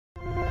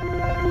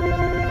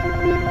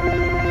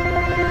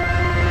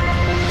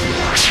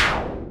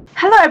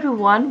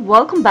everyone,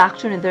 welcome back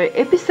to another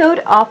episode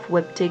of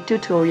Webtech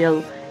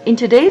Tutorial. In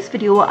today's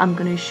video, I'm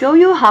going to show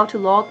you how to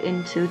log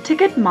into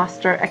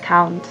Ticketmaster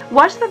account.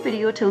 Watch the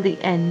video till the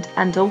end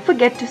and don't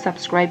forget to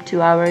subscribe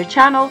to our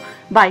channel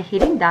by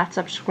hitting that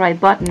subscribe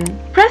button.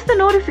 Press the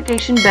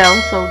notification bell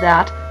so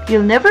that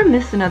you'll never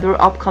miss another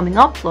upcoming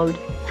upload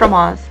from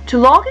us. To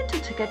log into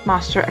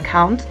Ticketmaster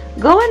account,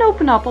 go and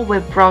open up a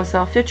web browser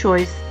of your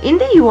choice. In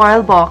the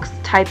URL box,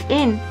 type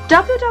in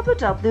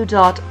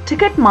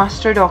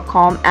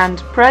www.ticketmaster.com and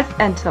press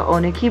enter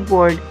on a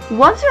keyboard.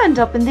 Once you end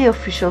up in the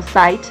official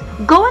site,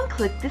 go and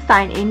click the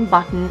sign in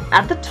button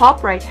at the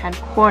top right hand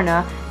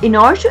corner in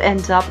order to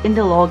end up in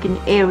the login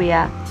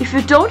area. If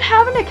you don't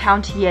have an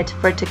account yet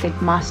for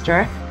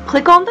Ticketmaster,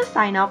 click on the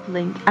sign up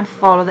link and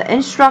follow the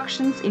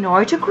instructions in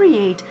order to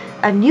create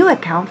a new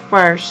account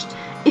first.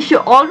 If you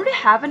already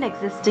have an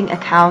existing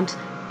account,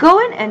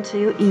 go and enter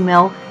your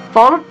email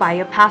followed by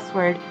your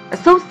password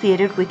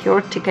associated with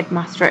your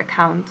Ticketmaster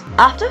account.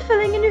 After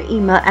filling in your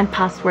email and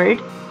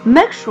password,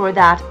 make sure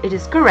that it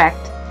is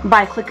correct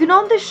by clicking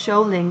on the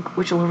show link,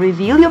 which will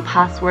reveal your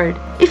password.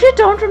 If you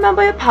don't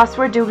remember your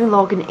password during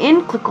logging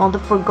in, click on the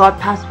forgot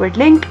password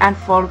link and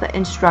follow the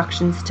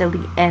instructions till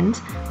the end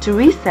to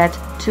reset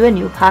to a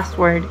new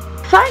password.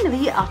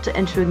 Finally, after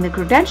entering the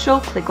credential,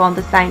 click on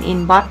the sign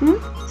in button.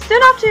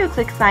 Soon after you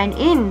click sign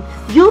in,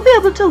 you'll be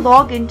able to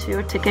log into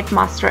your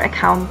Ticketmaster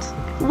account.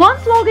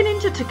 Once logging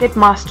into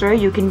Ticketmaster,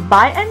 you can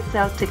buy and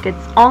sell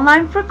tickets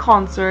online for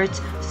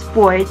concerts,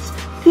 sports,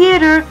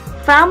 theater,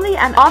 family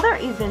and other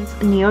events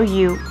near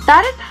you.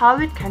 That is how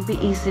it can be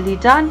easily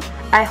done.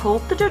 I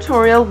hope the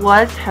tutorial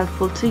was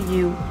helpful to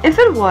you. If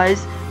it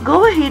was,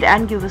 go ahead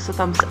and give us a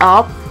thumbs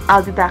up.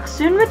 I'll be back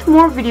soon with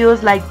more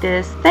videos like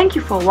this. Thank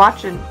you for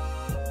watching.